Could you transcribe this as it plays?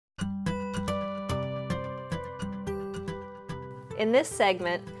In this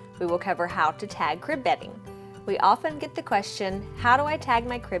segment, we will cover how to tag crib bedding. We often get the question, how do I tag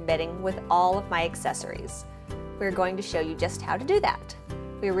my crib bedding with all of my accessories? We're going to show you just how to do that.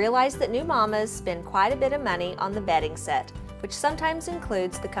 We realize that new mamas spend quite a bit of money on the bedding set, which sometimes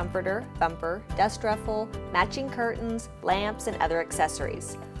includes the comforter, bumper, dust ruffle, matching curtains, lamps, and other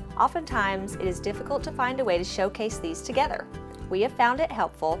accessories. Oftentimes, it is difficult to find a way to showcase these together. We have found it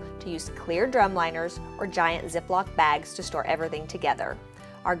helpful to use clear drum liners or giant Ziploc bags to store everything together.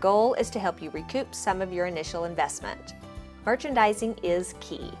 Our goal is to help you recoup some of your initial investment. Merchandising is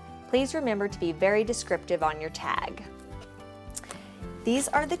key. Please remember to be very descriptive on your tag. These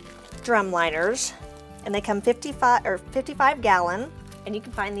are the drum liners, and they come 55 gallon, and you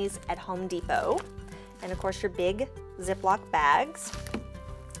can find these at Home Depot. And of course your big Ziploc bags.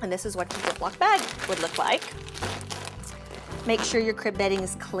 And this is what your Ziploc bag would look like. Make sure your crib bedding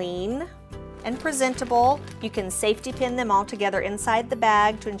is clean and presentable. You can safety pin them all together inside the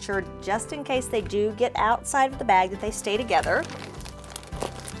bag to ensure, just in case they do get outside of the bag, that they stay together.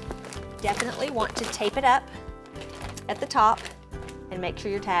 Definitely want to tape it up at the top and make sure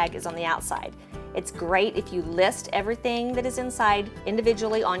your tag is on the outside. It's great if you list everything that is inside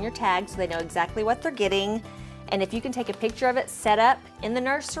individually on your tag so they know exactly what they're getting. And if you can take a picture of it set up in the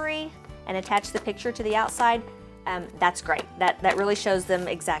nursery and attach the picture to the outside, that's great. That really shows them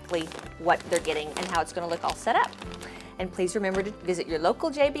exactly what they're getting and how it's going to look all set up. And please remember to visit your local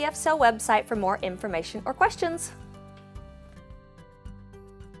JBF Sale website for more information or questions.